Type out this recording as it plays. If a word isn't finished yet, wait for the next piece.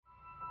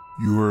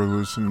You are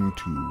listening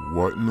to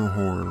What in the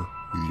Horror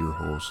with your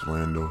hosts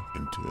Lando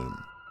and Tim.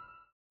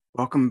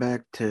 Welcome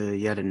back to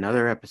yet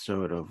another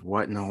episode of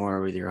What in the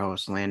Horror with your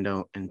hosts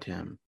Lando and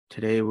Tim.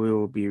 Today we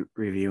will be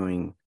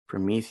reviewing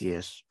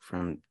Prometheus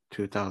from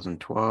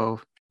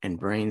 2012 and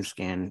Brain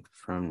Scan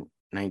from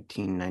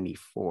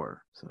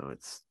 1994. So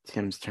it's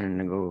Tim's turn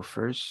to go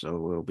first, so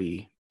we'll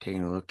be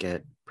taking a look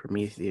at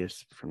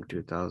Prometheus from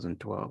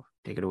 2012.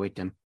 Take it away,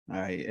 Tim. All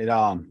right, it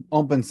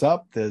opens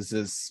up. There's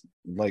this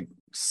like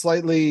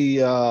slightly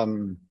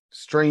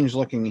strange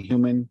looking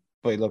human,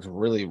 but he looks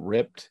really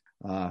ripped.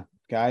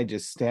 Guy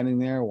just standing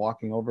there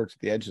walking over to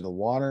the edge of the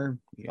water.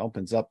 He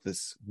opens up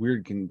this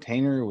weird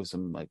container with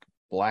some like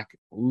black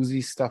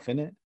oozy stuff in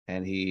it,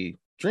 and he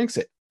drinks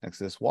it next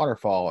to this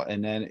waterfall,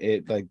 and then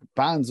it like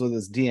bonds with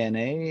his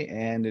DNA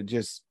and it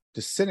just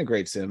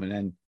disintegrates him. And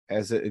then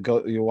as it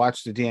goes, you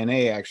watch the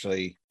DNA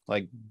actually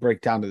like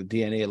break down to the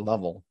DNA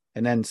level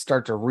and then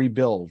start to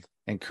rebuild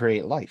and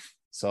create life.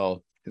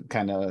 So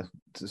kind of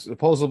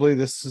supposedly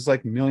this is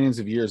like millions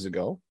of years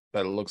ago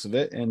by the looks of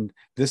it, and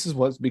this is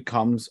what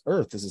becomes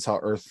Earth. This is how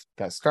Earth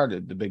got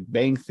started. The Big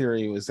Bang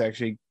Theory was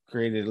actually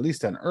created, at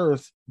least on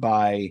Earth,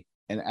 by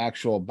an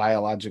actual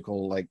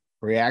biological like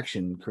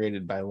reaction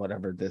created by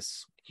whatever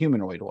this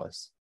humanoid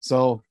was.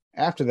 So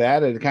after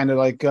that, it kind of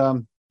like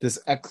this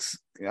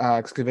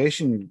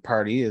excavation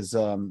party is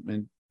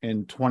in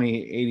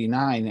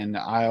 2089 in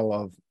the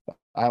Isle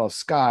of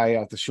Skye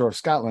off the shore of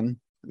Scotland.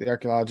 The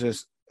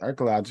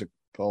archaeological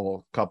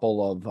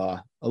couple of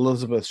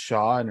Elizabeth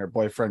Shaw and her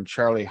boyfriend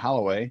Charlie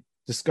Holloway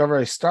discover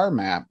a star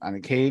map on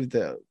a cave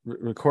that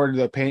recorded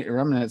the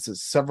remnants of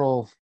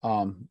several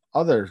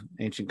other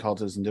ancient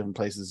cultures in different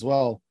places as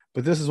well.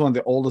 But this is one of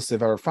the oldest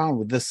they've ever found,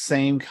 with this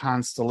same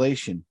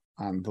constellation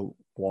on the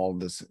wall of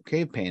this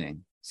cave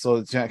painting. So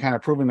it's kind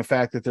of proving the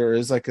fact that there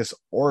is like this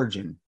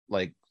origin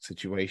like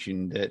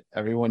situation that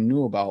everyone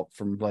knew about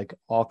from like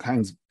all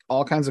kinds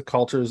of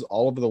cultures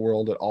all over the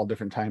world at all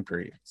different time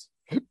periods,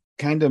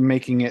 kind of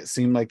making it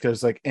seem like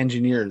there's like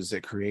engineers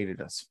that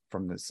created us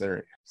from this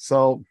area.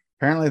 So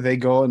apparently they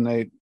go and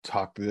they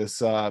talk to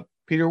this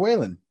Peter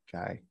Whalen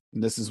guy.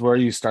 And this is where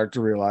you start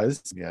to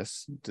realize,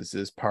 yes, this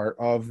is part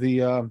of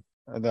the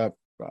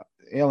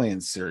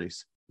Aliens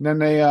series. And then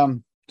they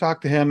talk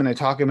to him and they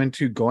talk him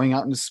into going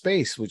out into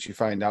space, which you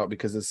find out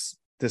because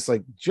this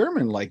like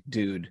German like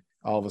dude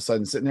all of a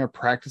sudden sitting there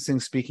practicing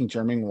speaking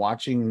German,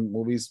 watching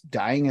movies,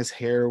 dyeing his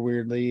hair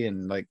weirdly,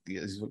 and like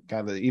he's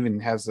got even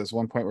has this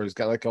one point where he's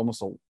got like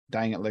almost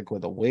dyeing it like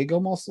with a wig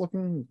almost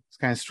looking. It's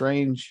kind of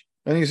strange.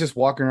 And he's just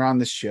walking around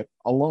the ship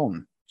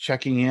alone,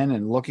 checking in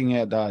and looking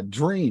at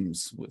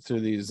dreams through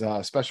these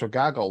special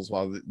goggles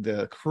while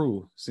the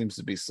crew seems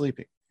to be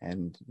sleeping.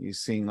 And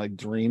he's seeing like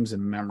dreams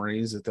and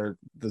memories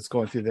that's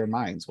going through their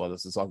minds while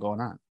this is all going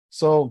on.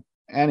 So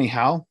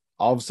anyhow,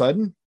 all of a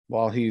sudden,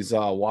 while he's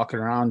walking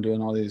around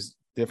doing all these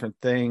different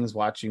things,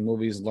 watching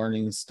movies,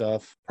 learning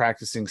stuff,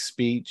 practicing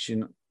speech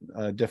in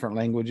different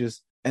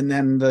languages. And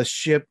then the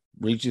ship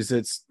reaches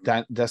its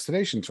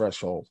destination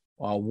threshold.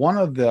 One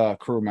of the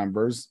crew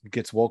members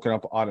gets woken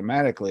up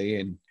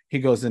automatically, and he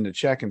goes in to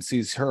check and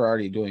sees her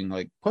already doing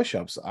like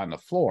push-ups on the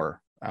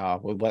floor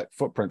with wet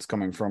footprints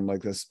coming from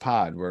like this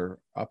pod where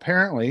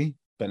apparently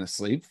been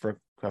asleep for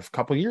a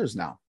couple years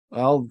now.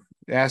 Well,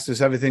 asked if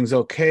everything's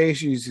okay.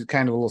 She's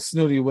kind of a little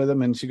snooty with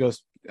him, and she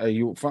goes, are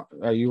you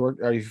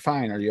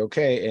fine? Are you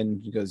okay?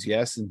 And he goes,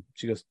 yes. And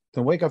she goes,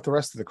 then wake up the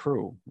rest of the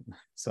crew.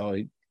 So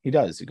he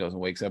does. He goes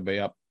and wakes everybody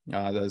up.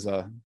 There's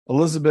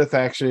Elizabeth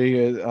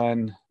actually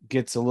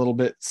gets a little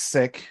bit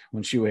sick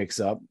when she wakes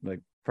up,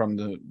 like from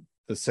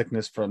the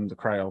sickness from the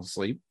cryo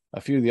sleep.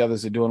 A few of the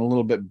others are doing a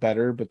little bit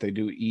better, but they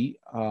do eat.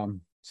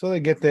 So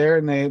they get there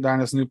and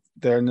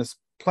they're in this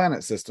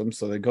planet system.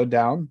 So they go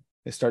down.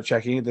 They start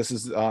checking it. This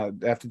is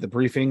after the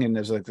briefing, and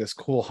there's like this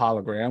cool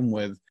hologram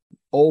with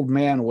old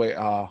man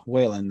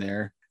Whalen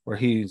there, where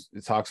he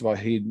talks about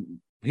he'd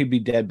be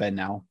dead by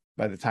now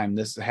by the time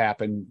this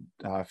happened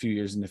a few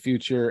years in the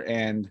future,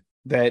 and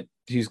that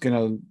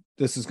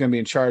this is gonna be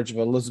in charge of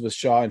Elizabeth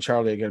Shaw and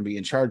Charlie are gonna be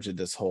in charge of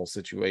this whole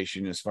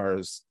situation as far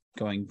as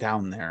going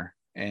down there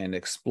and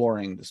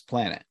exploring this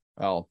planet.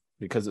 Well,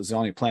 because it's the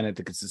only planet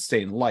that can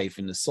sustain life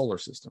in the solar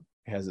system.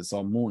 It has its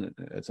own moon.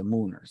 It's a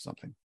moon or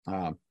something.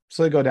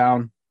 So they go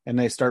down and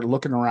they start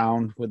looking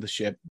around with the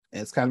ship.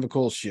 It's kind of a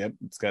cool ship.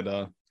 It's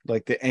got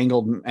like the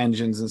angled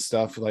engines and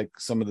stuff, like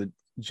some of the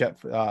jet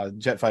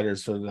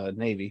fighters for the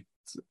Navy.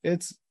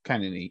 It's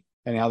kind of neat.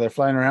 Anyhow, they're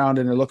flying around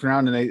and they're looking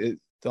around, and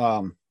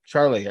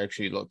Charlie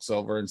actually looks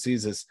over and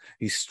sees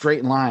these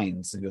straight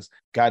lines. He goes,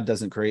 God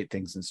doesn't create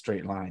things in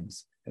straight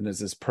lines. And there's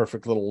this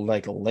perfect little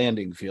like a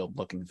landing field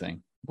looking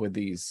thing with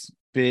these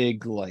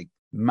big like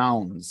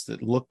mounds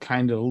that look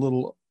kind of a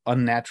little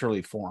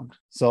unnaturally formed.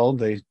 So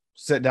they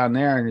sit down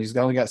there, and he's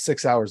only got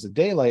 6 hours of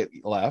daylight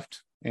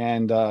left.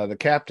 And the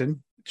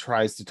captain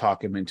tries to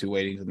talk him into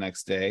waiting the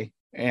next day.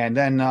 And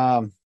then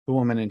the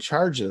woman in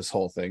charge of this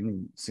whole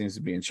thing seems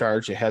to be in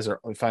charge.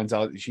 Finds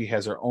out she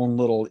has her own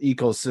little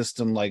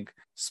ecosystem, like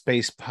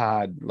space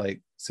pod like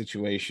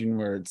situation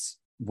where it's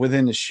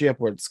within the ship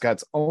where it's got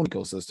its own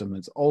ecosystem,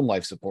 its own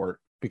life support,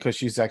 because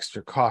she's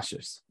extra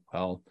cautious.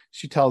 Well,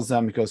 she tells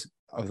them, because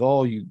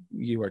although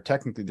you are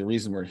technically the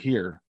reason we're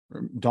here,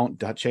 don't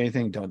touch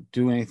anything, don't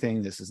do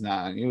anything, this is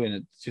not on you. And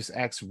it just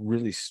acts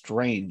really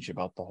strange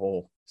about the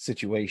whole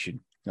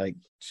situation. Like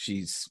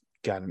she's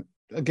got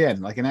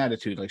like an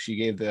attitude, like she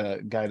gave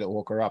the guy that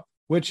woke her up,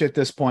 which at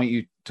this point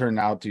you turn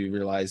out to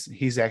realize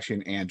he's actually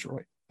an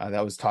android.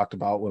 That was talked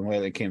about when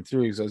Weyland came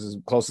through. He says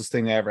the closest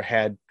thing they ever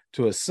had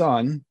to a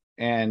son,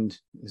 and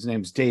his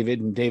name's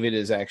David, and David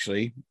is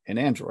actually an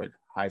android,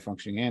 high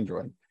functioning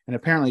android. And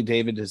apparently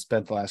David has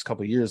spent the last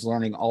couple of years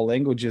learning all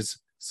languages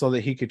so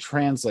that he could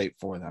translate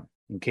for them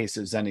in case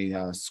there's any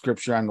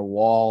scripture on the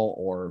wall,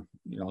 or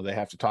they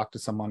have to talk to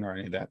someone, or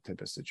any of that type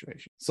of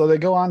situation. So they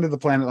go onto the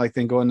planet, like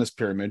they go in this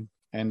pyramid,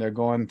 and they're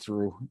going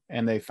through,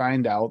 and they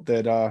find out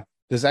that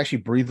there's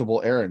actually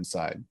breathable air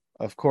inside.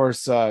 Of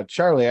course,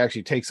 Charlie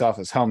actually takes off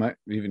his helmet,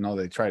 even though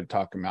they try to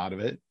talk him out of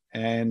it,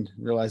 and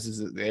realizes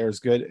that the air is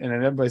good. And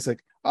then everybody's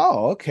like,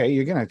 oh, okay,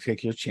 you're going to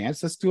take your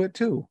chance. Let's do it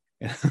too.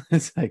 And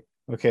it's like,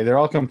 okay, they're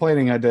all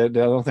complaining. I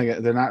don't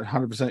think they're not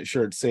 100%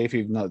 sure it's safe,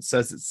 even though it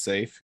says it's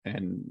safe.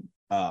 And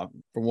for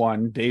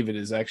one, David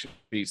is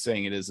actually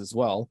saying it is as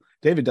well.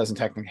 David doesn't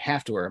technically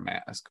have to wear a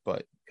mask,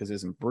 but because he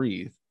doesn't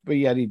breathe, but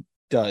yet he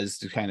does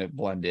to kind of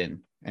blend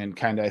in and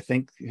kind of, I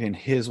think, in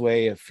his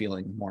way of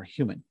feeling more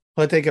human.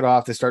 But they take it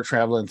off. They start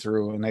traveling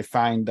through, and they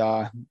find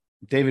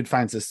David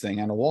finds this thing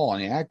on a wall,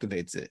 and he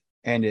activates it,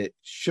 and it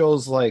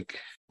shows like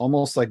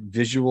almost like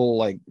visual,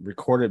 like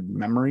recorded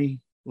memory,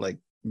 like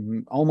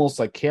almost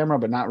like camera,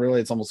 but not really.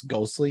 It's almost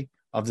ghostly,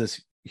 of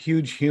this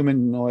huge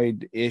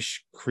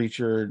humanoid-ish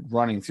creature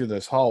running through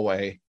this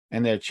hallway,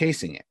 and they're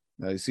chasing it.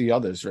 They see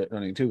others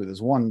running too, but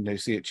there's one they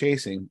see it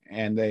chasing,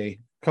 and they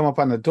come up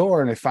on the door,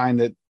 and they find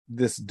that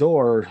this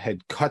door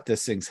had cut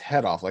this thing's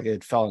head off, like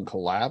it fell and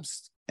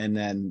collapsed, and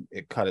then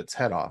it cut its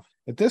head off.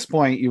 At this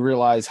point, you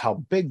realize how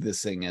big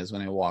this thing is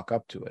when you walk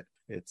up to it.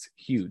 It's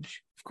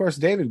huge. Of course,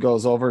 David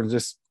goes over and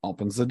just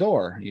opens the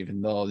door,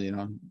 even though,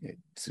 it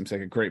seems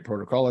like a great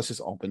protocol. Let's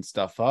just open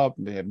stuff up.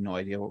 They have no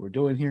idea what we're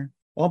doing here.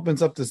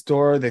 Opens up this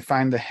door. They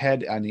find the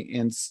head on the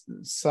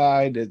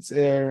inside. It's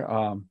there.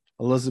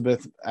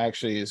 Elizabeth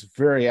actually is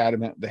very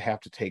adamant they have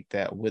to take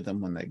that with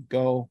them when they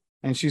go.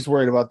 And she's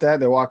worried about that.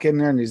 They walk in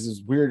there, and there's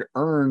these weird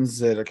urns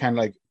that are kind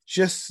of like,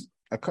 just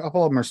a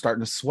couple of them are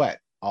starting to sweat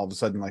all of a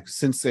sudden, like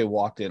since they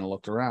walked in and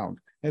looked around.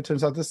 And it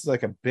turns out this is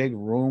like a big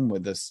room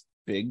with this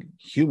big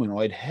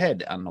humanoid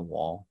head on the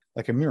wall,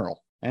 like a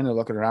mural. And they're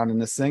looking around in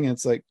this thing, and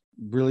it's like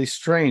really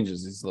strange.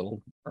 There's these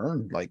little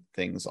urn like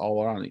things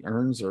all around, the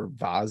urns or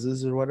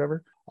vases or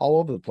whatever, all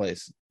over the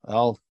place.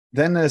 Well,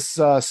 then this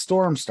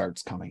storm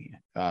starts coming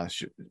in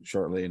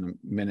shortly in a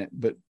minute.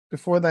 But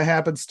before that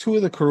happens, two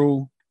of the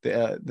crew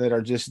that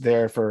are just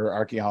there for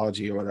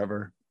archaeology or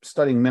whatever,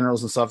 studying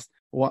minerals and stuff,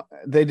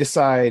 they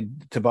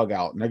decide to bug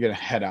out, and they're going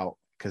to head out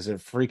because they're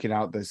freaking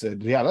out. They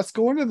said, yeah, let's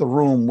go into the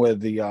room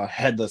with the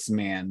headless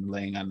man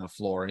laying on the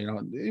floor.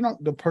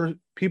 The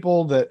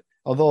people that,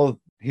 although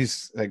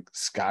he's like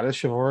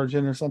Scottish of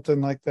origin or something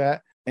like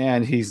that,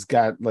 and he's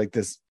got like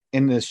this,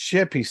 in this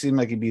ship, he seemed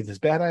like he'd be this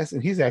badass,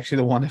 and he's actually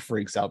the one that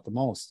freaks out the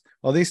most.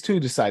 Well, these two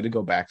decide to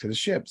go back to the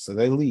ship, so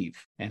they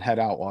leave and head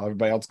out while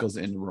everybody else goes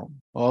in the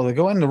room. Well, they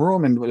go in the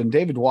room, and when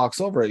David walks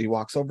over, he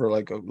walks over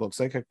like looks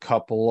like a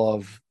couple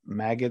of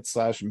maggots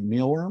 /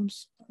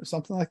 mealworms or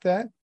something like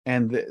that,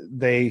 and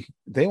they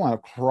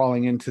want to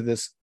crawling into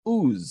this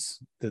ooze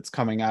that's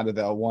coming out of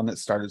the one that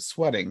started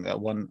sweating, that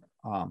one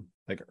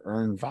like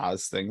urn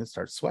vase thing that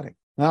starts sweating.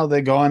 Well,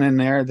 they go in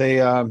there,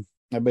 they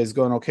everybody's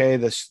going okay.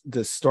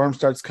 The storm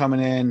starts coming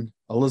in.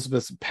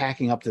 Elizabeth's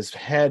packing up this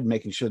head,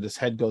 making sure this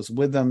head goes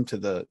with them to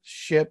the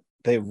ship.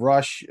 They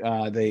rush.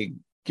 They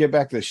get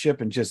back to the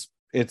ship, and just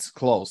it's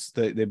close.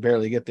 They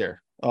barely get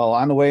there. Well,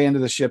 on the way into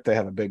the ship, they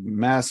have a big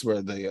mess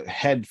where the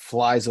head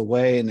flies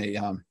away,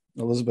 and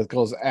Elizabeth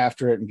goes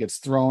after it and gets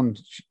thrown.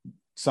 She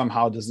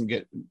somehow doesn't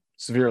get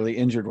severely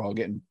injured while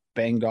getting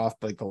banged off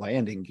like the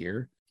landing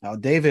gear. Now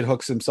David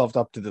hooks himself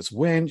up to this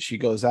winch. He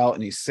goes out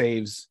and he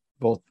saves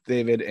both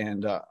David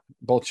and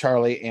both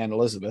Charlie and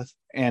Elizabeth.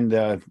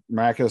 And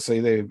miraculously,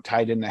 they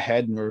tied in the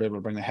head and were able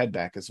to bring the head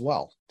back as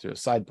well through a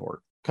side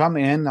port. Come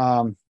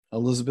in,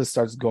 Elizabeth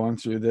starts going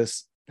through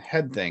this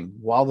head thing.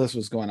 While this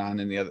was going on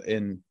in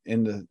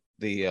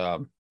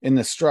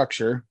the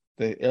structure,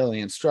 the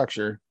alien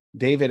structure,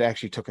 David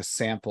actually took a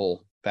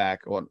sample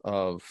back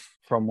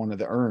from one of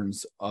the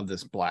urns of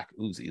this black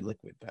oozy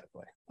liquid, that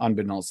way,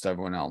 unbeknownst to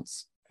everyone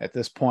else. At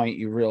this point,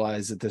 you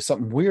realize that there's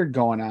something weird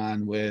going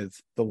on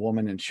with the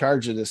woman in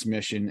charge of this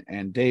mission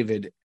and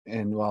David.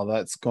 And while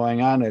that's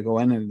going on, they go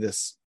into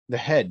the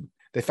head.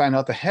 They find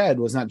out the head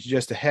was not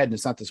just a head, and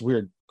it's not this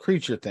weird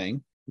creature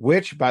thing,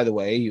 which, by the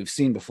way, you've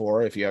seen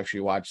before if you actually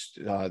watched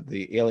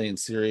the Alien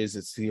series.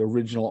 It's the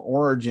original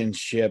origin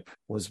ship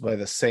was by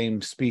the same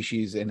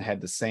species and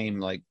had the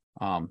same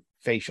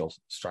facial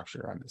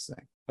structure on this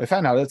thing. I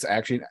found out it's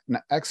actually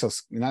not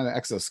an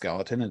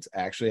exoskeleton. It's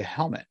actually a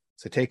helmet.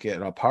 So they take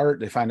it apart.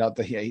 They find out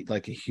that he ate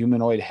like a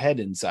humanoid head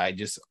inside,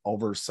 just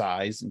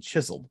oversized and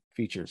chiseled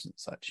features and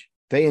such.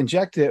 They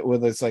inject it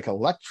with this like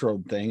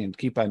electrode thing and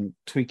keep on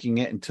tweaking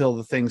it until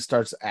the thing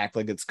starts to act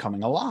like it's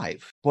coming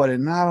alive. But it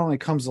not only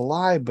comes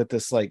alive, but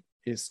this like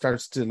it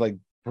starts to like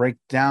break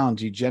down,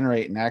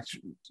 degenerate, and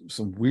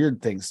some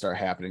weird things start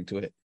happening to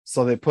it.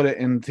 So they put it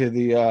into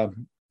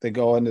they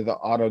go into the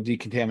auto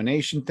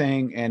decontamination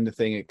thing, and the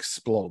thing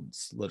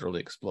explodes, literally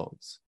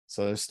explodes.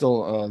 So they're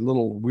still a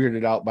little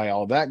weirded out by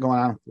all that going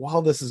on.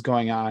 While this is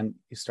going on,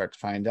 you start to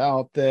find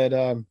out that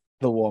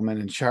the woman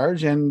in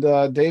charge and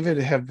David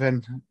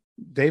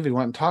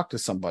went and talked to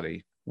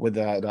somebody with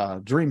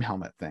that dream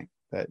helmet thing.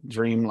 That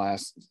dream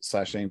last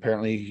session.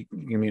 Apparently,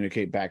 you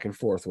communicate back and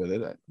forth with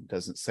it. It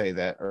doesn't say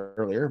that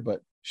earlier,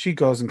 but she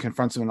goes and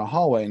confronts him in the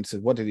hallway and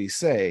said, "What did he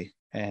say?"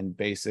 And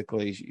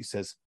basically, she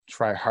says,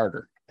 "Try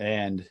harder."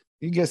 And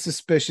you get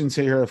suspicions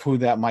here of who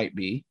that might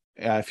be.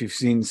 If you've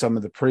seen some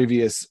of the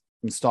previous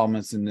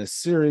installments in this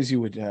series,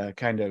 you would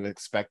kind of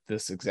expect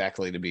this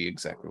exactly to be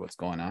exactly what's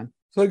going on.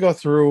 So they go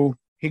through.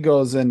 He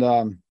goes and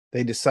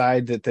they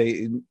decide that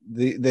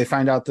they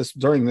find out this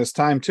during this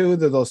time too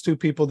that those two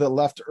people that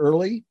left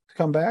early to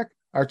come back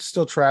are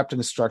still trapped in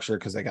the structure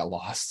because they got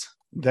lost.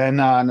 Then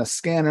on the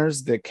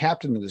scanners, the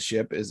captain of the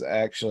ship is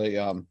actually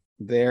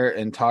there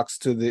and talks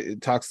to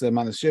them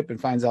on the ship and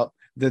finds out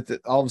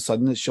that all of a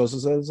sudden it shows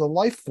us there's a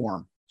life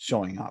form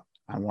showing up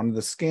on one of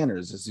the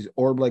scanners. It's these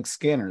orb-like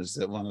scanners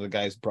that one of the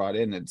guys brought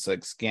in. It's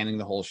like scanning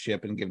the whole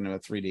ship and giving them a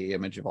 3D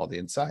image of all the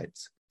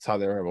insides. That's how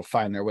they're able to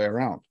find their way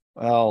around.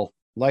 Well,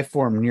 life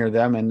form near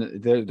them,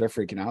 and they're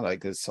freaking out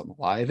like, "Is something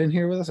alive in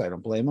here with us?" I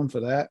don't blame them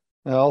for that.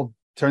 Well,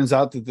 turns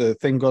out that the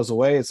thing goes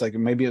away. It's like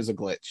maybe it was a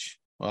glitch.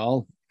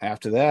 Well,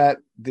 after that,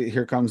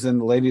 here comes in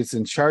the lady that's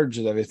in charge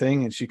of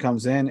everything, and she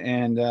comes in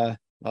and the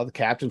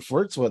captain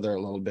flirts with her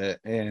a little bit,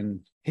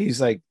 and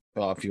he's like,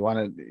 "Well, if you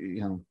want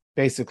to,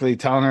 basically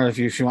telling her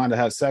if she wanted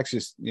to have sex,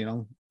 just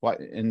what?"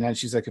 And then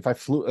she's like,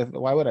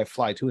 why would I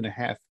fly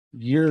 2.5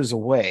 years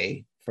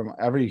away from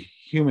every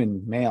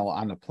human male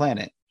on the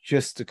planet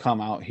just to come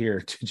out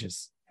here to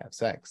just have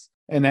sex?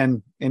 And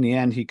then in the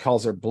end, he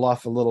calls her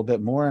bluff a little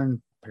bit more,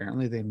 and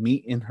apparently they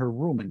meet in her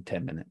room in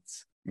 10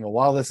 minutes.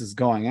 While this is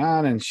going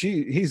on and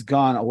he's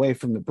gone away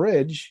from the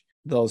bridge,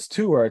 those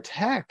two are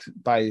attacked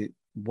by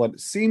what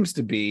seems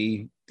to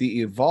be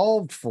the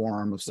evolved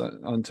form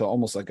into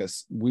almost like a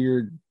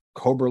weird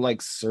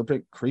cobra-like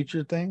serpent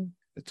creature thing.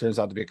 It turns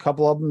out to be a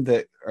couple of them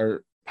that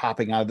are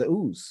popping out of the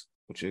ooze,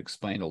 which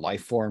explained a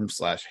life form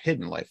 /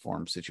 hidden life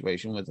form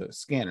situation with the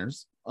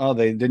scanners. Oh,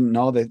 they didn't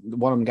know that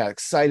one of them got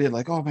excited,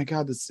 like, "Oh my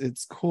God,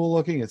 it's cool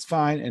looking, it's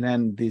fine." And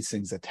then these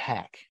things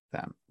attack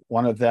them.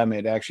 One of them,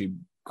 it actually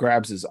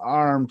grabs his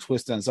arm,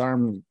 twists on his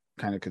arm,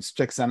 kind of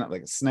constricts on it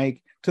like a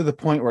snake to the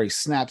point where he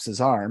snaps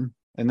his arm.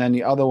 And then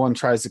the other one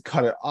tries to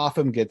cut it off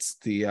him, gets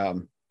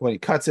when he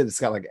cuts it, it's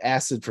got like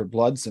acid for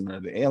blood, similar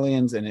to the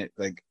aliens, and it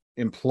like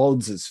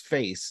implodes his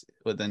face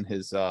within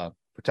his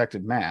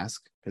protective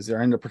mask, because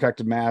they're in the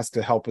protective mask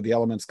to help with the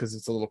elements because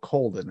it's a little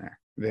cold in there.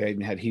 They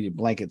had heated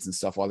blankets and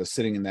stuff while they're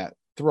sitting in that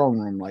throne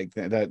room, like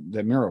that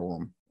mirror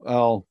room.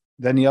 Well,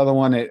 then the other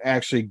one, it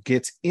actually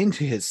gets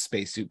into his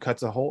spacesuit,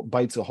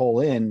 bites a hole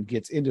in,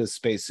 gets into his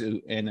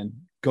spacesuit, and then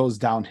goes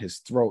down his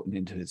throat and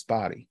into his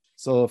body.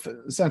 So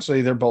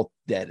essentially, they're both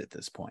dead at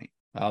this point.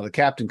 The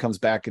captain comes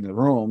back in the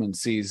room and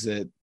sees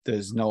that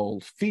there's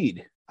no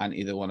feed on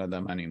either one of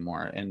them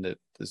anymore, and that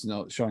there's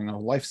showing no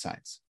life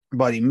signs.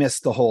 But he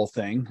missed the whole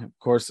thing. Of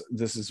course,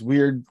 this is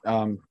weird.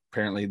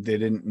 Apparently, they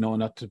didn't know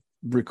enough to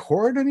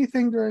record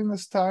anything during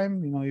this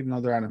time. Even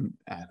though they're on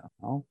I don't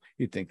know.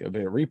 You'd think there'd be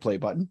a replay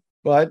button,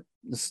 but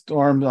the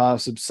storm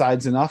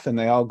subsides enough, and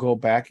they all go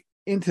back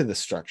into the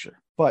structure.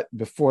 But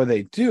before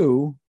they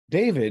do,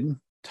 David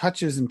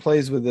touches and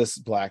plays with this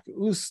black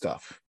ooze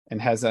stuff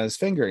and has on his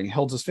finger, and he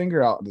holds his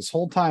finger out this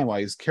whole time while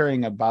he's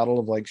carrying a bottle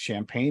of like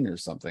champagne or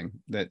something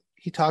that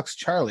he talks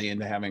Charlie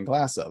into having a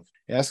glass of.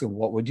 He asks him,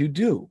 "What would you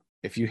do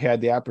if you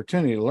had the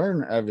opportunity to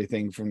learn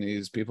everything from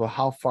these people?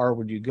 How far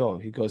would you go?"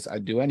 He goes,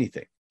 "I'd do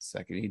anything." The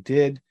second he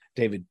did,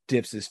 David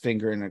dips his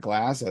finger in a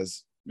glass,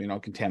 as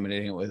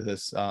contaminating it with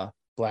this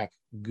black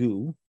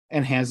goo,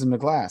 and hands him the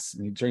glass,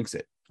 and he drinks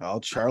it. Well,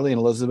 Charlie and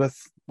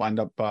Elizabeth wind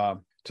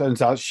up,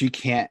 turns out she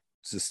can't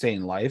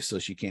sustain life, so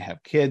she can't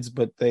have kids,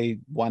 but they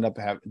wind up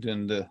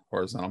doing the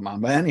horizontal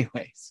mamba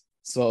anyways.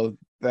 So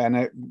then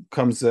it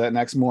comes to that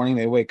next morning,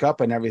 they wake up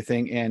and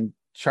everything, and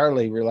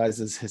Charlie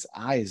realizes his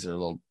eyes are a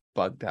little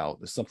bugged out.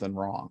 There's something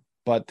wrong,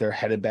 but they're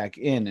headed back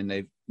in, and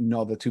they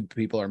know the two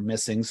people are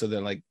missing, so they're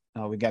like,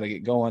 "Oh, we got to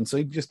get going." So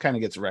he just kind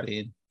of gets ready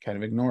and kind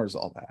of ignores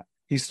all that.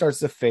 He starts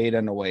to fade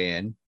on the way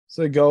in.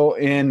 So they go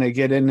in, they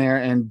get in there,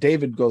 and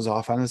David goes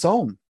off on his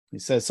own. He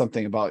says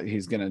something about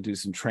he's going to do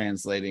some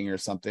translating or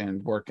something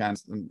and work on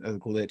a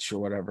glitch or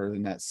whatever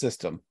in that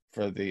system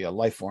for the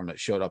life form that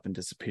showed up and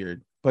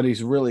disappeared. But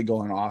he's really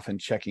going off and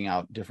checking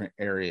out different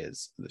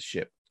areas of the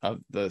ship, of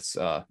this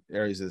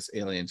areas of this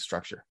alien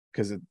structure.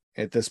 Because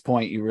at this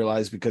point, you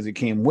realize because he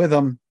came with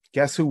him,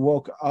 guess who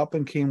woke up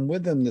and came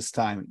with him this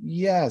time?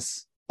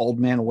 Yes, old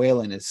man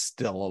Whalen is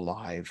still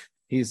alive.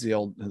 He's the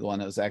one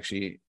that was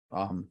actually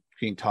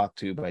being talked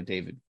to by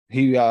David.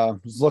 He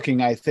was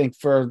looking, I think,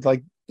 for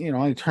like, an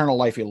eternal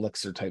life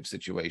elixir type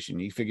situation.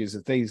 He figures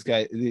if these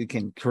guys they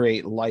can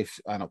create life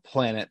on a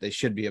planet, they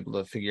should be able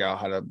to figure out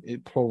how to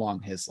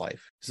prolong his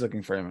life. He's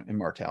looking for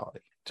immortality.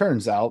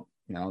 Turns out,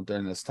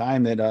 during this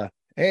time that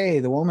hey,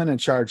 the woman in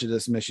charge of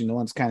this mission, the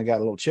one's kind of got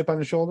a little chip on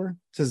her shoulder,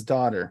 it's his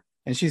daughter.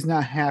 And she's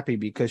not happy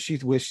because she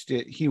wished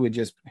he would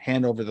just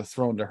hand over the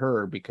throne to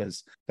her,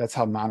 because that's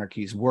how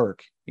monarchies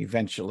work.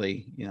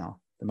 Eventually,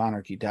 the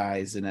monarchy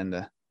dies and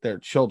then their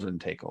children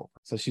take over.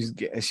 So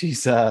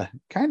she's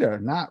kind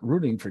of not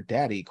rooting for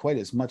daddy quite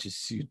as much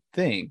as you'd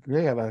think.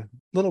 They have a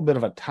little bit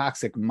of a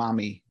toxic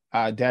mommy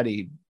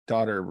daddy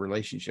daughter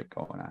relationship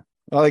going on.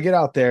 Well, they get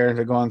out there,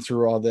 they're going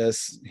through all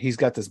this. He's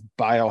got this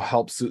bio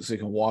help suit so he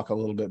can walk a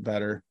little bit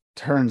better.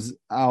 Turns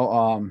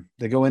out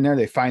they go in there,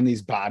 they find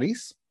these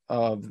bodies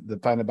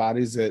the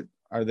bodies that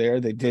are there.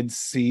 They did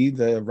see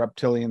the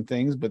reptilian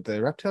things, but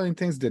the reptilian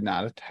things did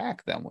not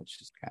attack them, which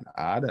is kind of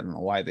odd. I don't know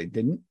why they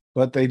didn't.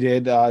 But they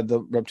did.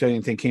 The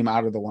reptilian thing came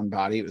out of the one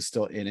body. It was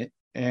still in it.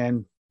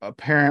 And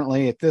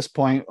apparently at this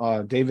point,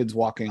 David's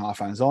walking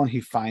off on his own.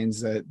 He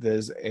finds that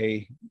there's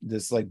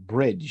this like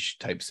bridge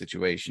type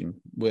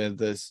situation with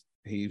this.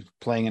 He's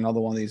playing another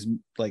one of these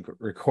like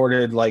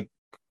recorded like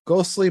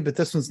ghostly, but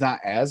this one's not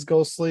as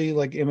ghostly,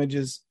 like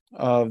images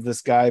of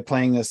this guy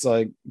playing this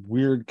like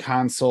weird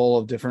console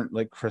of different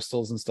like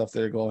crystals and stuff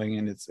that are going.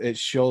 And it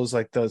shows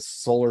like the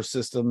solar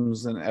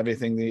systems and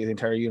everything, the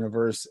entire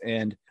universe,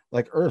 and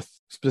like Earth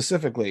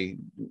specifically.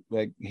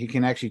 Like he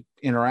can actually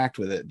interact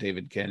with it,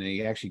 David can, and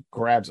he actually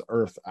grabs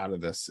Earth out of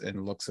this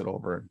and looks it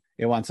over, and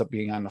it winds up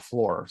being on the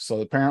floor.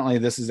 So apparently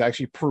this is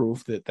actually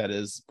proof that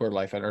is where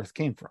life on Earth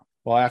came from.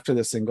 Well, after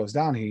this thing goes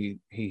down,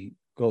 he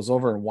goes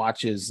over and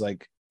watches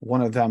like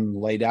one of them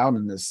lay down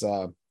in this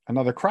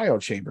another cryo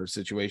chamber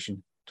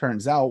situation.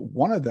 Turns out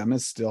one of them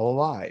is still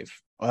alive.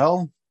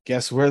 Well,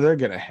 guess where they're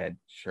gonna head?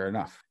 Sure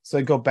enough. So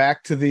they go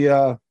back to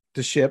the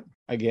ship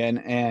again,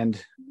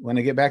 and when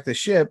they get back to the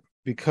ship,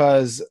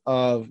 because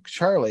of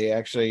Charlie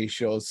actually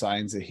shows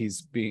signs that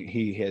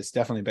he has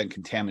definitely been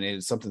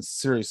contaminated. Something's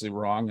seriously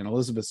wrong, and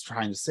Elizabeth's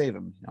trying to save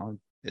him.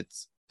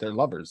 It's their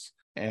lovers.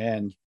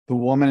 And the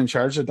woman in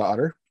charge, the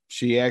daughter,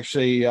 she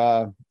actually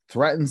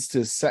threatens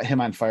to set him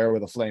on fire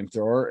with a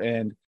flamethrower,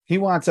 and he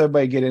wants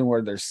everybody to get in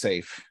where they're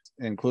safe,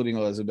 including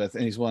Elizabeth,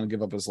 and he's willing to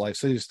give up his life.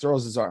 So he just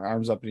throws his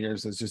arms up in the air and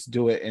says, just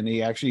do it. And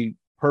he actually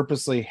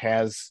purposely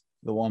has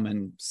the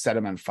woman set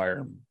him on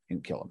fire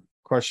and kill him.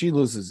 Of course, she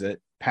loses it,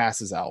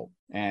 passes out,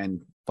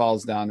 and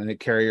falls down, and they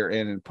carry her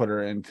in and put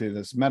her into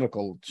this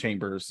medical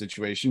chamber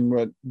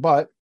situation.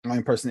 But the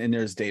only person in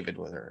there is David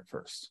with her at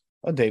first.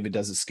 Well, David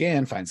does a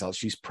scan, finds out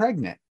she's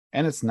pregnant,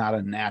 and it's not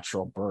a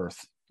natural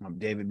birth.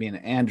 David being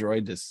an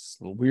android, this is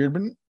a little weird,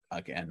 but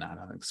again, not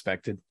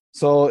unexpected.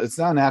 So it's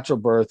not a natural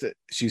birth.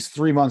 She's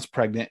 3 months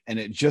pregnant, and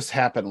it just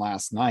happened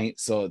last night.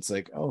 So it's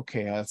like,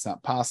 okay, that's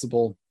not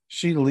possible.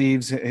 She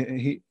leaves.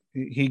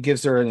 He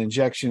gives her an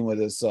injection with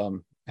his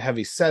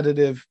heavy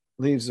sedative,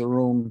 leaves the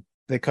room.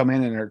 They come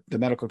in, and the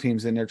medical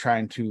team's in there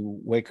trying to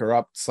wake her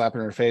up,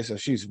 slapping her face. So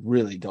she's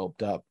really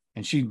doped up.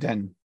 And she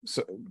then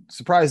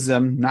surprises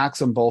them, knocks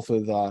them both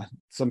with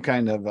some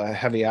kind of a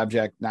heavy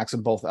object, knocks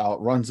them both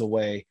out, runs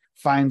away,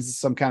 finds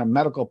some kind of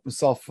medical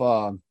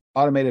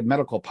automated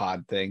medical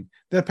pod thing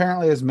that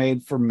apparently is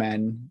made for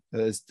men.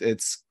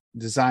 It's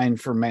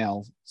designed for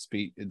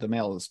the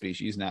male of the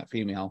species, not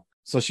female.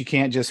 So she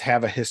can't just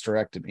have a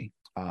hysterectomy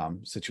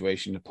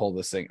situation to pull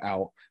this thing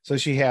out. So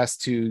she has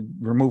to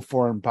remove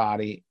foreign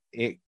body.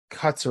 It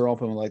cuts her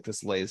open with like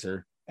this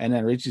laser, and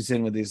then reaches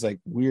in with these like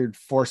weird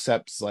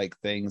forceps like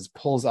things,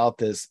 pulls out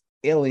this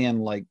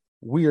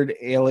weird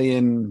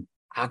alien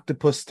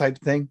octopus type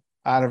thing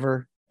out of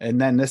her. And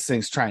then this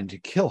thing's trying to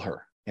kill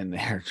her in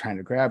there, trying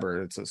to grab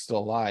her. It's still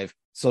alive.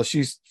 So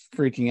she's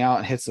freaking out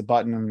and hits the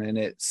button, and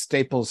it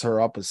staples her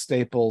up with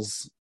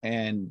staples,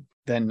 and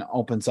then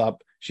opens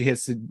up. She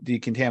hits the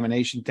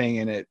decontamination thing,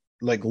 and it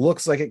like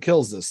looks like it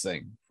kills this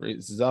thing.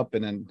 Freezes up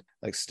and then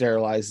like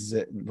sterilizes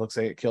it, and looks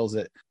like it kills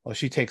it. Well,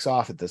 she takes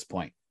off at this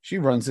point. She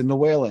runs into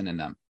Whalen and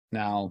them.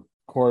 Now,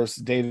 of course,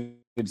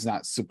 David's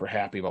not super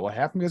happy about what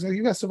happened because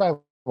you got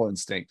survival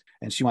instinct,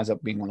 and she winds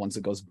up being one of the ones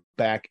that goes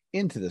back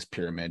into this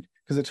pyramid,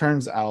 because it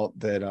turns out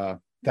that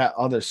that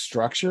other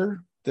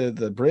structure,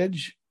 the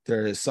bridge,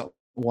 there is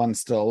one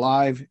still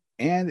alive,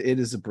 and it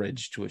is a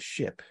bridge to a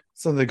ship.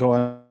 So they're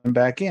going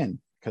back in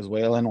because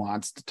Whalen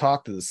wants to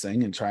talk to this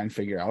thing and try and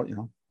figure out,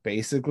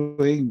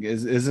 basically,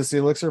 is this the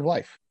elixir of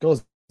life?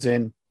 Goes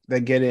in,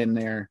 they get in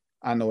there.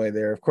 On the way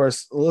there, of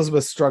course,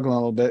 Elizabeth's struggling a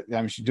little bit. I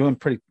mean, she's doing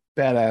pretty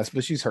badass,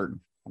 but she's hurting.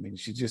 I mean,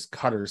 she just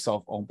cut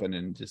herself open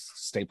and just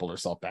stapled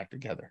herself back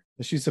together.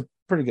 But she's a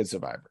pretty good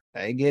survivor.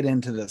 They get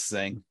into this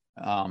thing.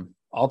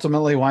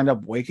 Ultimately wind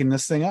up waking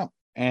this thing up,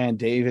 and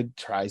David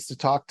tries to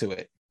talk to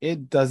it.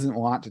 It doesn't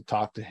want to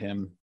talk to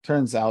him.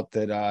 Turns out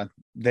that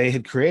they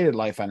had created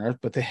life on Earth,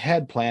 but they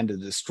had planned to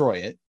destroy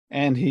it.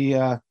 And he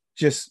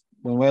just,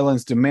 when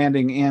Whalen's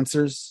demanding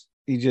answers,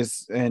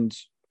 and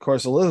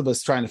course,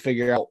 Elizabeth's trying to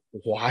figure out,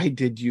 why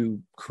did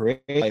you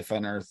create life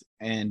on Earth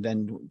and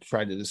then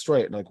try to destroy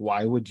it? Like,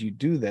 why would you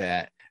do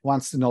that?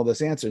 Wants to know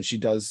this answer. And she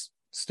does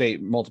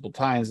state multiple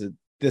times that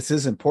this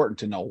is important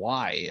to know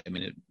why. I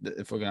mean,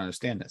 if we're going to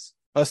understand this.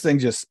 This thing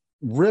just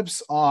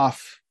rips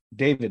off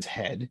David's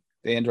head,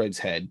 the android's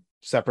head,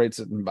 separates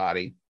it in the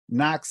body,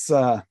 knocks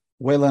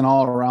Weyland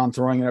all around,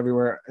 throwing it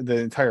everywhere. The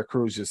entire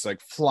crew is just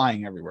like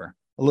flying everywhere.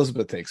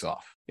 Elizabeth takes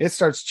off. It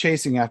starts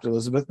chasing after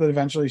Elizabeth, but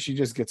eventually she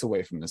just gets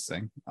away from this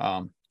thing.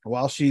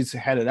 While she's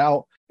headed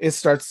out, it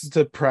starts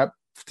to prep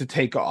to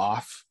take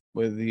off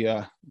with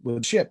the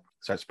ship.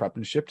 Starts prepping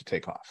the ship to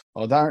take off.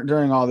 Well,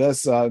 during all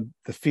this, the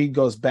feed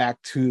goes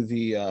back to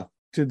the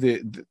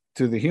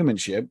human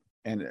ship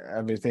and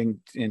everything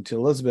into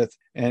Elizabeth,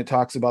 and it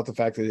talks about the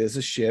fact that it is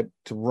a ship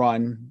to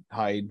run,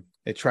 hide.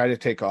 They try to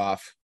take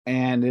off,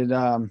 and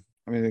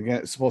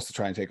it's supposed to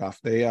try and take off.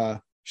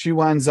 She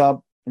winds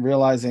up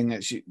realizing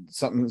that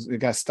they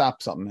got to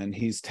stop something, and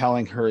he's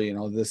telling her,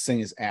 this thing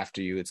is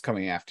after you, it's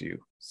coming after you.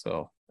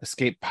 So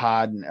escape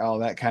pod and all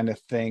that kind of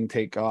thing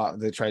take off.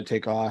 They try to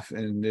take off,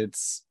 and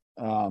it's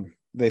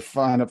they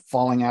find up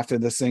falling after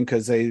this thing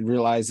because they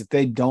realize if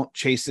they don't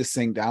chase this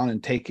thing down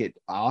and take it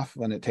off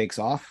when it takes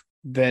off,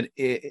 that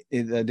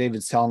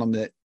David's telling them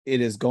that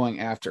it is going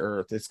after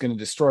Earth. It's going to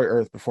destroy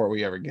Earth before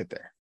we ever get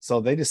there.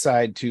 So they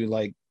decide to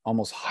like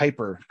almost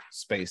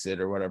hyperspace it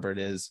or whatever it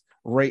is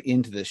right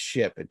into the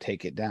ship and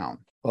take it down.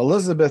 Well,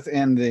 Elizabeth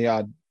and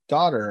the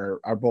daughter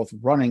are both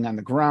running on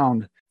the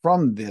ground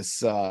from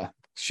this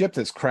ship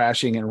that's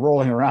crashing and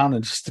rolling around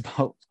and just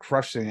about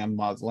crushing them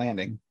while it's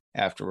landing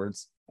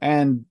afterwards.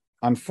 And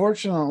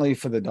unfortunately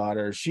for the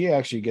daughter, she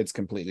actually gets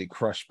completely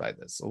crushed by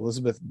this.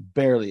 Elizabeth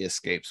barely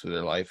escapes with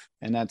her life.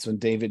 And that's when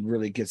David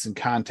really gets in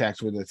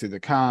contact with her through the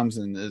comms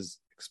and is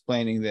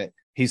explaining that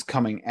he's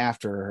coming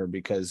after her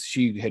because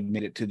she had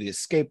made it to the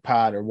escape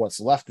pod, or what's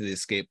left of the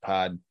escape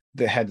pod,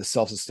 that had the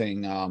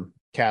self-sustaining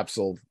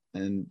capsule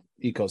and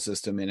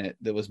ecosystem in it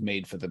that was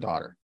made for the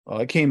daughter.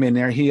 Well, it came in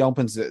there. He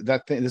opens it.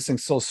 This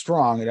thing's so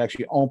strong, it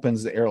actually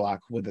opens the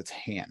airlock with its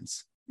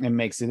hands and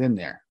makes it in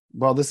there.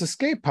 Well, this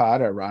escape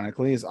pod,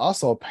 ironically, is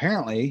also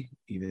apparently,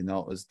 even though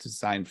it was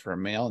designed for a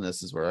male, and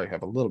this is where I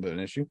have a little bit of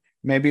an issue,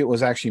 maybe it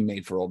was actually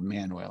made for old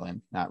man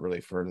Weyland, not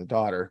really for the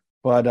daughter,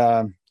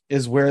 but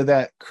is where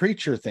that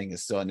creature thing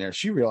is still in there.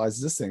 She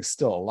realizes this thing's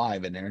still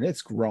alive in there, and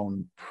it's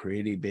grown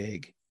pretty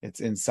big.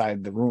 It's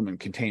inside the room and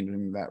contained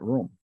in that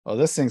room. Well,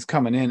 this thing's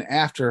coming in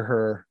after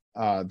her,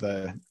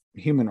 the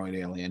humanoid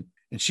alien,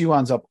 and she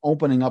winds up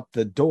opening up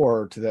the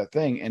door to that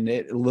thing, and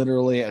it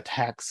literally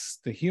attacks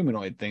the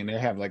humanoid thing. They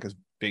have like a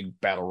big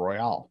battle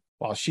royale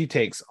while she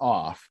takes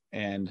off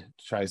and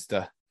tries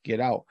to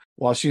get out.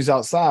 While she's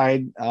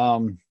outside,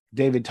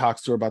 David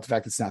talks to her about the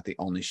fact it's not the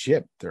only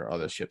ship. There are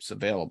other ships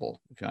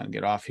available. If you want to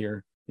get off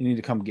here, you need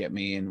to come get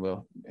me,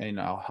 and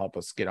I'll help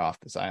us get off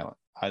this island,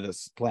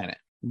 this planet.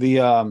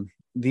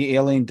 The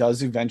alien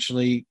does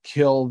eventually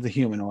kill the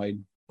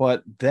humanoid,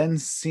 but then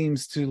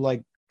seems to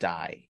like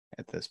die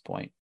at this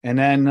point. And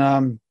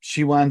then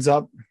she winds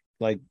up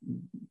like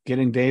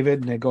getting David,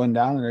 and they're going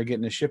down and they're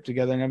getting the ship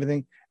together and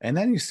everything. And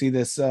then you see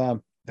this, that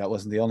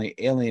wasn't the only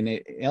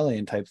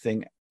alien type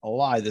thing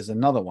alive. There's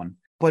another one,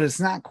 but it's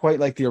not quite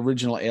like the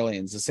original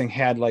aliens. This thing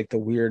had like the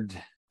weird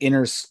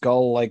inner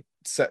skull like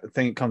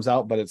thing that comes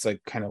out, but it's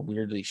like kind of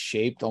weirdly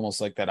shaped,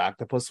 almost like that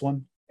octopus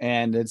one.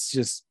 And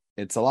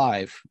it's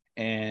alive.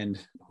 And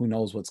who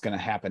knows what's going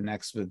to happen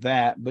next with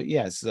that. But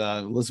yes,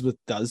 Elizabeth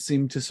does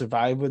seem to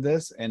survive with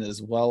this, and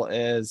as well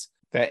as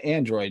that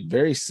android,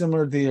 very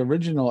similar to the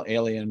original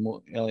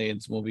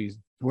Aliens movies,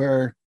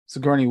 where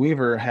Sigourney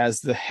Weaver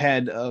has the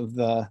head of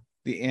the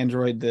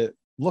android that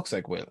looks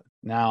like Weyland.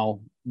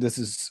 Now, this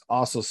is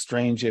also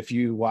strange if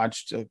you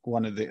watched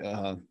one of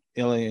the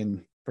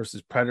Alien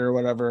versus Predator or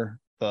whatever,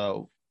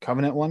 the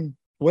Covenant one.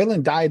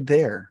 Weyland died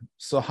there.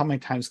 So how many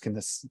times can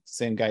this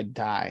same guy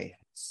die?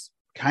 It's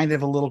kind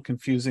of a little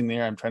confusing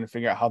there. I'm trying to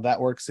figure out how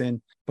that works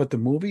in. But the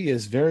movie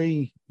is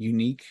very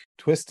unique,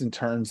 twists and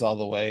turns all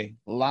the way,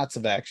 lots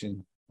of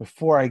action.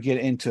 Before I get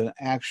into an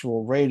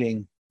actual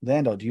rating,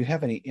 Lando, do you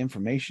have any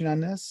information on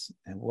this?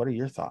 And what are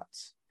your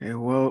thoughts? Okay,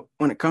 well,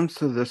 when it comes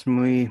to this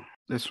movie,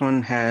 this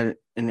one had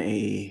an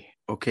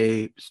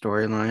okay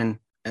storyline.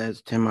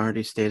 As Tim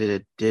already stated,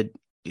 it did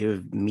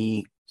give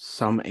me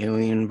some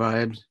Alien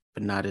vibes,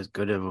 but not as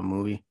good of a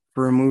movie.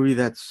 For a movie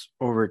that's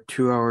over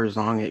 2 hours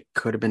long, it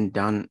could have been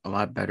done a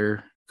lot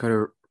better. Could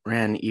have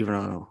ran even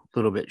a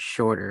little bit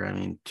shorter. I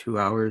mean, 2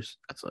 hours,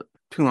 that's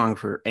too long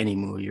for any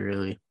movie,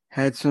 really.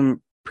 Had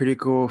some pretty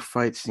cool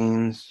fight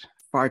scenes,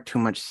 far too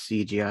much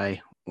CGI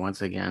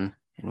once again,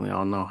 and we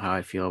all know how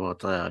I feel about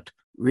that.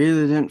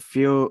 Really didn't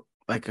feel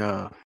like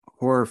a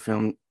horror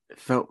film. It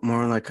felt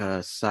more like a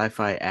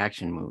sci-fi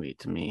action movie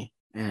to me.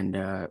 And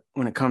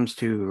when it comes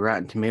to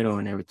Rotten Tomato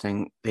and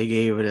everything, they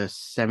gave it a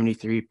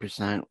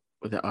 73%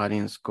 with an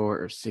audience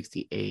score of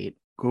 68.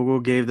 Google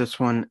gave this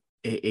one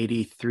a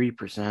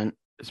 83%.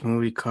 This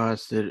movie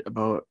costed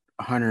about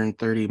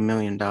 $130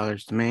 million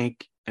to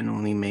make and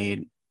only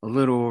made a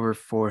little over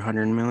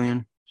 $400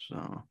 million.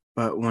 So,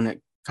 but when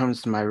it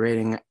comes to my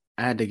rating,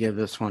 I had to give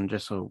this one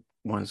just a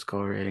 1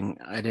 score rating.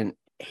 I didn't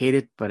hate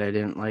it, but I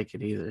didn't like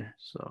it either.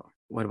 So,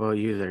 what about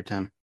you there,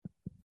 Tim?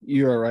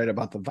 You are right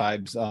about the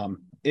vibes.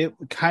 It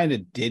kind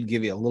of did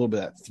give you a little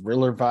bit of that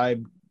thriller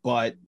vibe,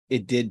 but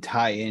it did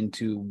tie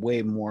into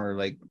way more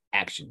like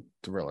action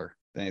thriller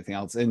than anything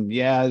else. And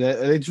yeah,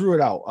 they drew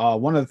it out.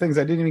 One of the things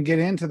I didn't even get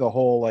into the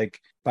whole like,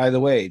 by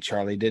the way,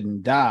 Charlie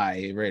didn't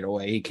die right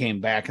away. He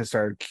came back and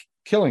started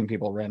killing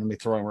people, randomly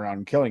throwing around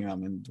and killing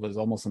them, and was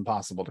almost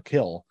impossible to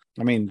kill.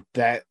 I mean,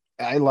 that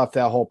I left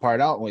that whole part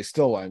out, and we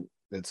still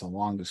it's a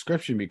long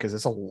description because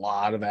it's a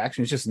lot of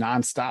action. It's just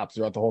nonstop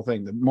throughout the whole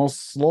thing. The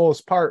most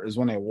slowest part is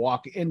when they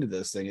walk into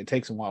this thing. It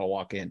takes them a while to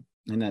walk in.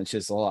 And then it's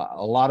just a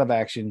lot of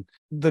action.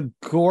 The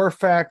gore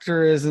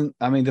factor isn't,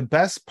 I mean, the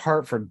best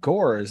part for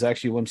gore is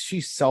actually when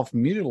she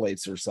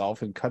self-mutilates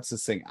herself and cuts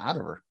this thing out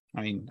of her.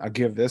 I mean, I'll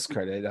give this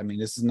credit. I mean,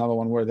 this is another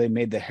one where they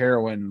made the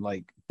heroine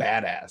like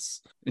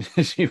badass.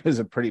 She was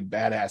a pretty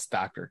badass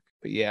doctor.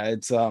 But yeah,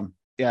 it's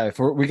yeah, if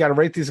we got to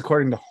rate these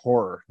according to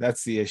horror.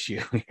 That's the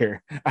issue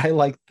here. I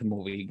liked the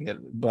movie,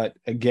 but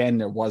again,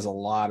 there was a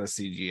lot of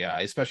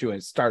CGI, especially when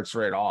it starts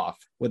right off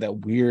with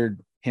that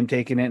weird him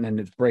taking it and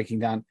it's breaking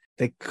down.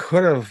 They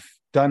could have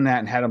done that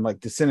and had him like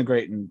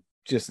disintegrate and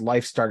just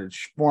life started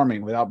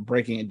forming without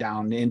breaking it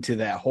down into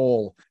that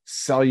whole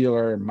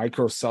cellular and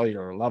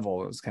microcellular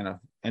level. It was kind of,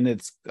 and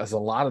there's a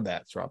lot of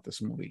that throughout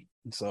this movie.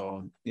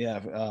 So yeah,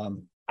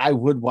 I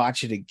would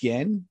watch it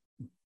again,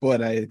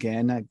 but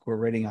we're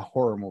rating a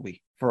horror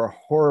movie. For a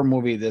horror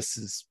movie, this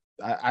is,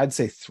 I'd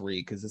say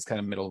 3 because it's kind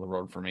of middle of the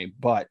road for me,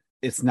 but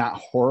it's not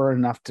horror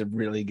enough to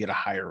really get a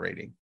higher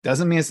rating.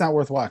 Doesn't mean it's not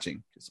worth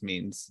watching. Just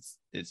means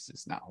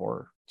it's not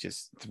horror,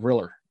 just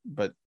thriller,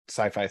 but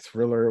sci-fi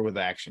thriller with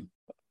action.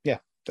 Yeah,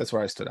 that's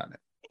where I stood on it.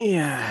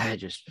 Yeah,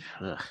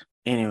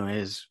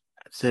 anyways,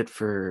 that's it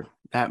for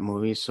that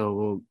movie. So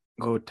we'll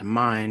go to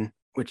mine,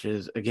 which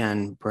is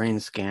again Brain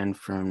Scan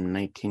from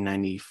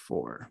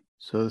 1994.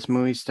 So this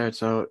movie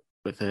starts out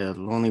with a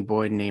lonely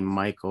boy named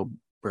Michael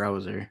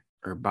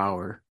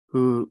Bauer,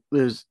 who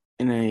lives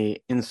in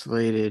a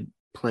insulated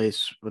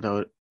place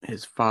without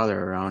his father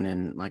around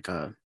in like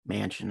a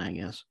mansion, I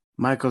guess.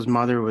 Michael's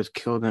mother was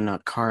killed in a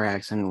car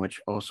accident, which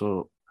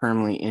also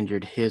permanently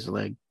injured his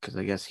leg because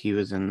I guess he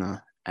was in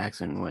the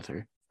accident with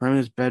her. From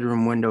his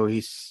bedroom window,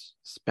 he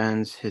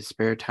spends his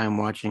spare time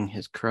watching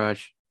his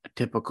crush, a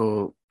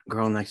typical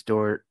girl next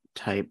door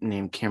type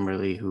named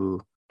Kimberly,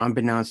 who,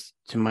 unbeknownst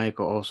to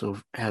Michael,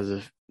 also has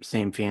the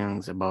same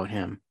feelings about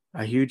him.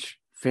 A huge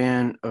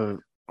fan of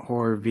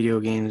horror video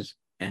games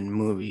and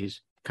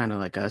movies, kind of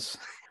like us.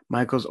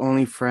 Michael's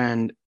only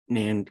friend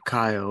named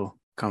Kyle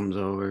comes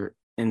over,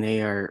 and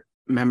they are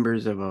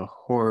members of a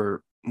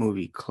horror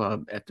movie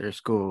club at their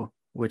school,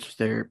 which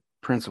their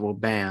principal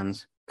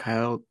bans.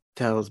 Kyle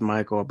tells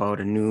Michael about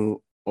a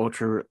new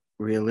ultra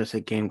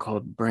realistic game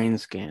called Brain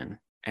Scan,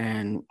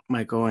 and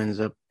Michael ends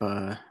up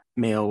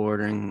mail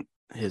ordering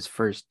his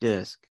first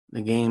disc.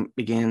 The game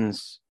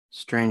begins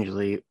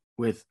strangely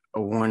with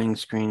a warning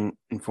screen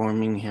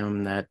informing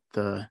him that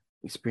the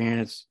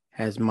experience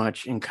has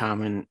much in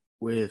common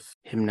with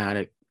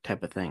hypnotic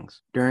type of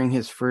things. During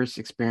his first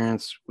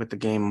experience with the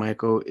game,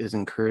 Michael is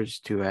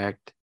encouraged to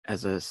act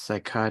as a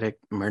psychotic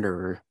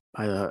murderer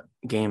by the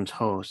game's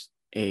host,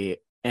 a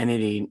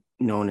entity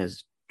known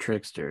as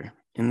Trickster.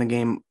 In the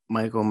game,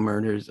 Michael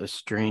murders a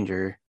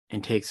stranger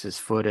and takes his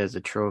foot as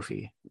a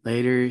trophy.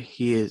 Later,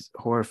 he is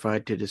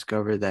horrified to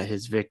discover that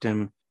his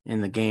victim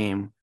in the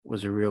game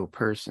was a real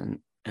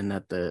person and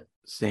that the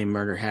same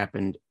murder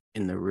happened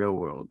in the real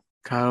world.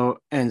 Kyle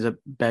ends up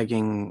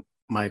begging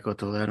Michael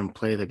to let him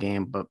play the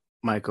game, but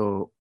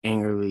Michael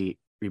angrily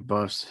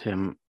rebuffs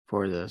him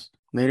for this.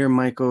 Later,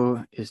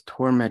 Michael is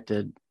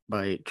tormented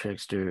by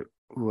Trickster,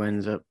 who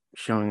ends up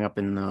showing up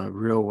in the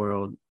real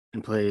world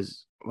and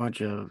plays a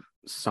bunch of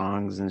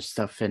songs and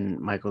stuff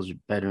in Michael's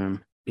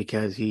bedroom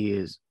because he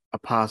is a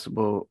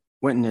possible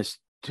witness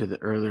to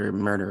the earlier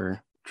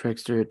murderer.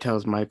 Trickster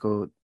tells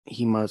Michael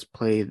he must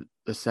play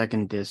the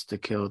second disc to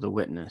kill the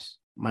witness.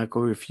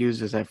 Michael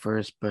refuses at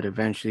first, but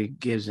eventually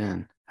gives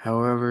in.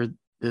 However,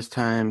 this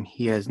time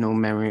he has no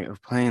memory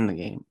of playing the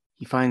game.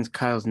 He finds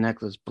Kyle's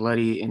necklace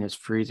bloody in his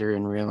freezer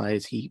and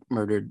realizes he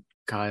murdered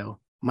Kyle.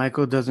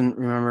 Michael doesn't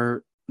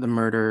remember the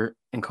murder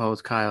and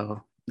calls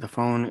Kyle. The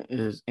phone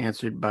is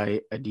answered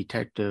by a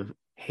detective,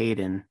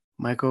 Hayden.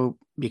 Michael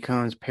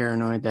becomes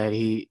paranoid that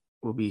he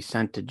will be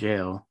sent to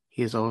jail.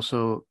 He is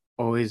also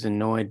always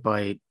annoyed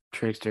by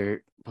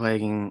Trickster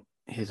plaguing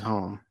his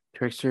home.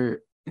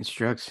 Trickster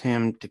instructs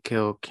him to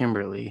kill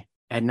Kimberly.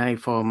 At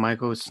nightfall,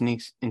 Michael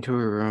sneaks into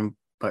her room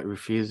but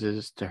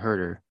refuses to hurt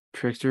her.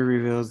 Trickster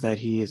reveals that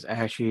he is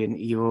actually an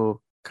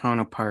evil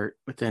counterpart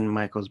within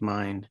Michael's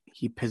mind.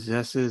 He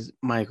possesses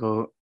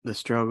Michael, the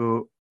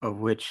struggle of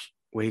which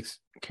wakes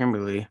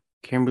Kimberly.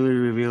 Kimberly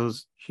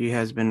reveals she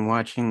has been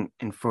watching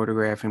and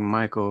photographing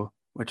Michael,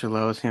 which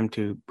allows him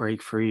to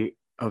break free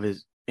of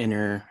his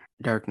inner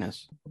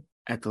darkness.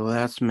 At the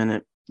last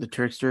minute, the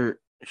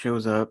Trickster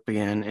shows up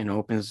again and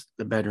opens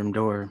the bedroom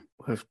door,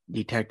 with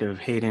Detective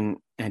Hayden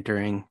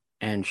entering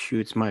and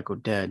shoots Michael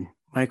dead.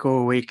 Michael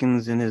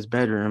awakens in his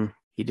bedroom.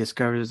 He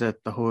discovers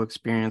that the whole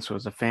experience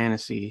was a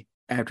fantasy.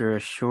 After a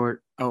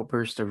short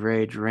outburst of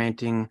rage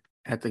ranting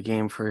at the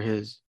game for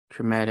his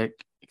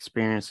traumatic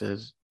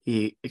experiences,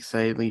 he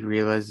excitedly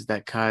realizes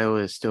that Kyle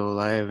is still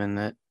alive and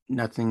that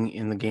nothing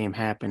in the game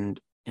happened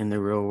in the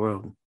real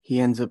world.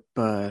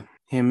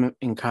 Him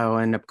and Kyle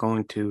end up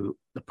going to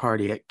the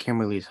party at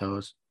Kimberly's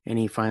house, and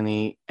he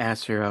finally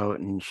asks her out,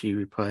 and she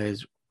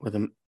replies with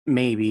a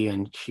maybe,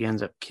 and she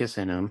ends up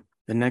kissing him.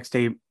 The next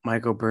day,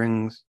 Michael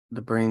brings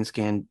the brain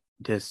scan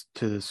disc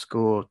to the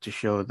school to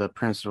show the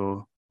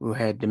principal, who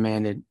had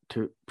demanded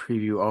to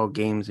preview all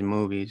games and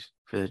movies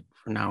from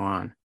now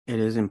on. It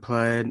is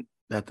implied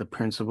that the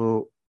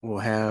principal will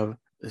have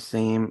the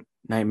same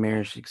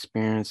nightmarish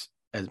experience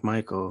as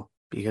Michael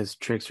because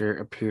Trickster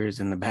appears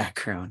in the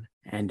background.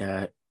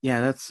 And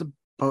that's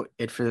about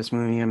it for this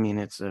movie. I mean,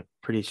 it's a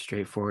pretty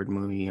straightforward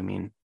movie. I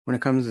mean, when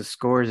it comes to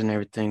scores and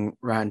everything,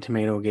 Rotten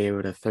Tomato gave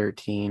it a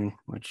 13,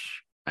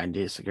 which I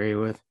disagree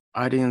with.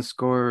 Audience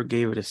score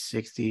gave it a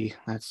 60.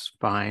 That's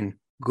fine.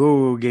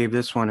 Google gave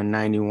this one a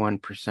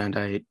 91%.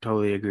 I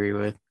totally agree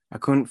with. I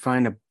couldn't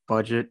find a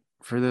budget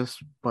for this,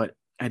 but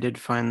I did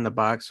find the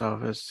box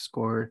office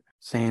score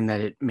saying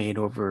that it made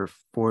over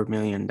 $4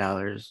 million.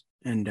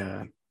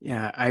 And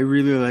I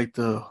really like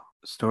the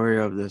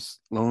story of this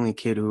lonely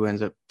kid who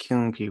ends up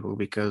killing people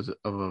because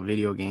of a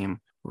video game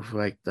with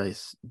like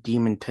this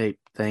demon type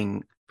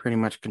thing pretty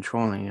much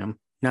controlling him.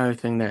 Another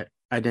thing that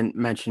I didn't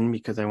mention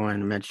because I wanted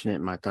to mention it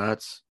in my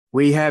thoughts.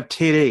 We have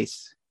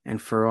titties.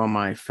 And for all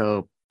my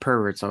fellow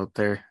perverts out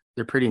there,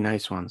 they're pretty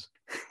nice ones.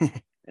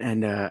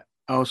 And I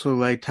also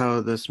liked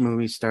how this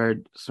movie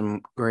starred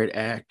some great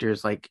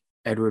actors like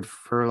Edward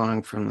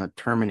Furlong from the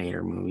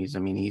Terminator movies. I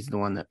mean, he's the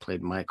one that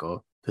played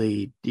Michael.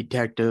 The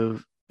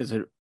detective is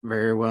a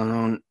very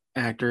well-known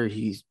actor.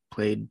 He's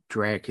played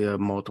Dracula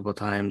multiple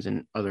times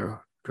in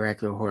other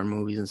Dracula horror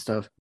movies and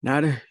stuff.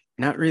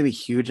 Not really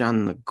huge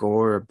on the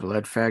gore or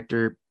blood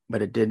factor,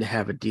 but it did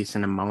have a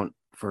decent amount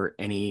for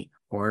any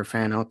horror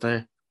fan out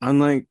there.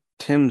 Unlike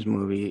Tim's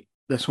movie,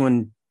 this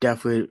one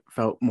definitely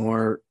felt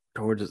more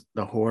towards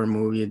the horror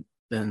movie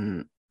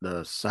than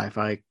the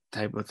sci-fi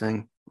type of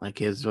thing like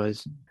his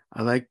was.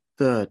 I like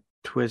the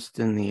twist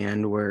in the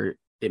end where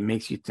it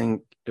makes you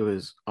think it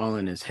was all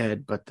in his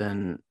head, but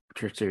then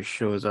Trickster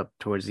shows up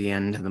towards the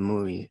end of the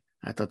movie.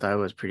 I thought that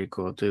was pretty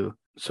cool too.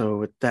 So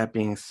with that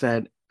being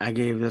said, I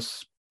gave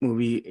this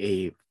movie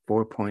a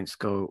 4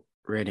 scope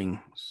rating.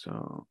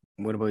 So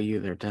what about you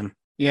there, Tim?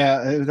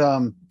 Yeah,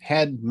 it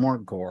had more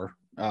gore,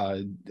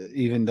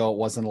 even though it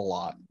wasn't a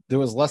lot. There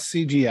was less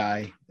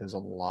CGI. There's a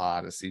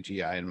lot of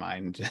CGI in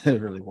mine.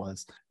 It really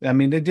was. I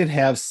mean, they did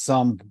have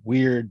some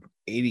weird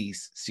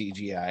 80s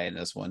CGI in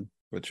this one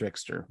with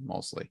Trickster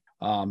mostly.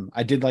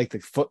 I did like the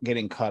foot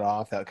getting cut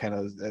off, that kind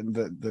of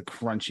the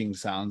crunching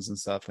sounds and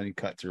stuff when he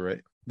cut through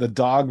it. The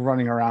dog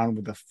running around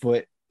with the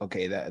foot.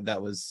 Okay,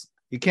 that was,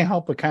 you can't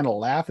help but kind of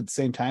laugh at the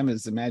same time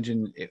as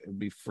imagine it would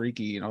be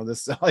freaky. You know,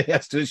 this all he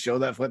has to show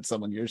that foot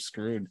someone, you're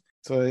screwed.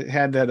 So it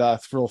had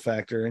that thrill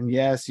factor. And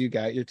yes, you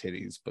got your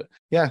titties, but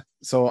yeah.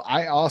 So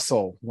I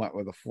also went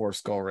with a 4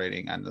 skull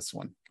rating on this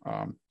one.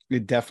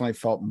 It definitely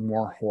felt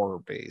more horror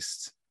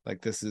based.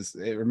 Like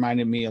it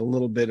reminded me a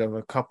little bit of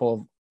a couple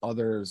of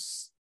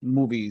others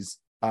movies.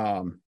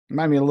 Reminded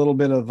me a little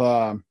bit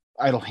of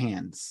Idle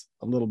Hands,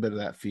 a little bit of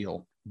that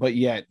feel, but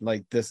yet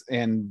like this.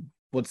 And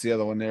what's the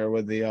other one there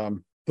with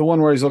the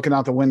one where he's looking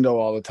out the window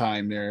all the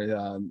time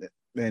there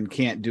and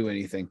can't do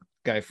anything?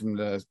 Guy from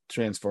the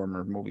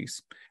Transformer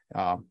movies,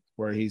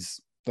 where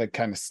he's like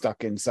kind of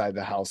stuck inside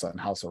the house on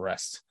house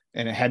arrest,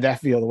 and it had that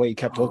feel the way he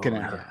kept looking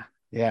at her.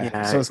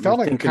 Yeah. So it felt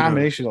like a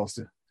combination of those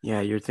two.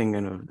 Yeah, you're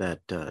thinking of that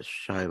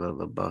Shia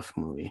LaBeouf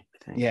movie, I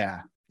think.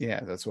 Yeah,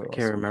 that's what it was.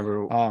 I can't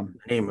remember the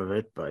name of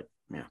it, but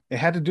yeah. It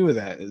had to do with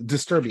that.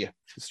 Disturbia.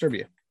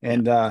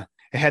 And it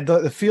had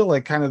the feel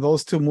like kind of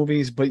those two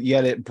movies, but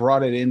yet it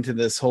brought it into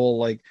this whole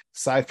like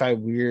sci-fi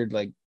weird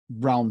like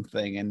realm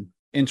thing and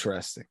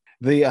interesting.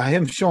 The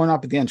him showing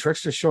up at the end,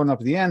 Trickster showing up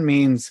at the end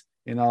means,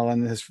 you know,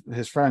 and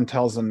his friend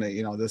tells him that,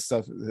 you know, this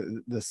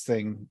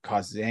thing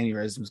causes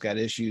aneurysms, got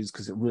issues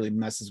because it really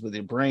messes with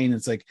your brain.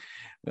 It's like,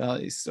 well,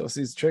 he still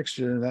sees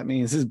Trickster. That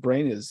means his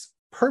brain is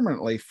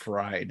permanently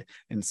fried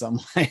in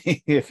some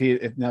way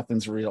if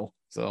nothing's real.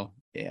 So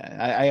yeah,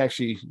 I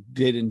actually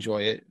did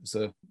enjoy it.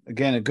 So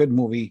again, a good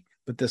movie,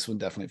 but this one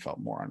definitely felt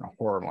more on a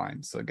horror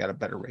line, so it got a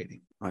better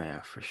rating. Oh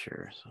yeah, for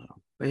sure. So,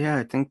 but yeah,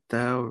 I think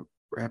that'll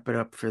wrap it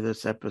up for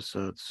this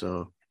episode.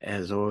 So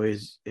as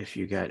always, if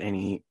you got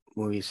any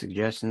movie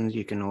suggestions,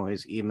 you can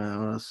always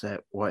email us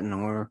at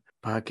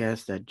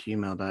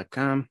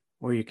whatinthehorrorpodcast@gmail.com,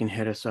 or you can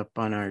hit us up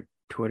on our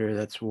Twitter.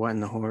 That's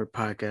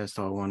whatinthehorrorpodcast,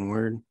 all one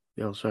word.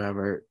 We also have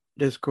our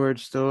Discord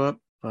still up.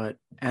 But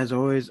as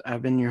always,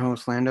 I've been your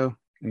host, Lando.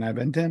 And I've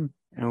been Tim.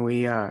 And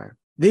we are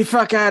the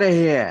fuck out of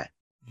here.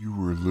 You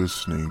were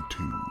listening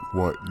to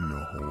What in the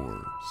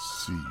Horror.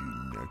 See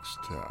you next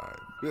time.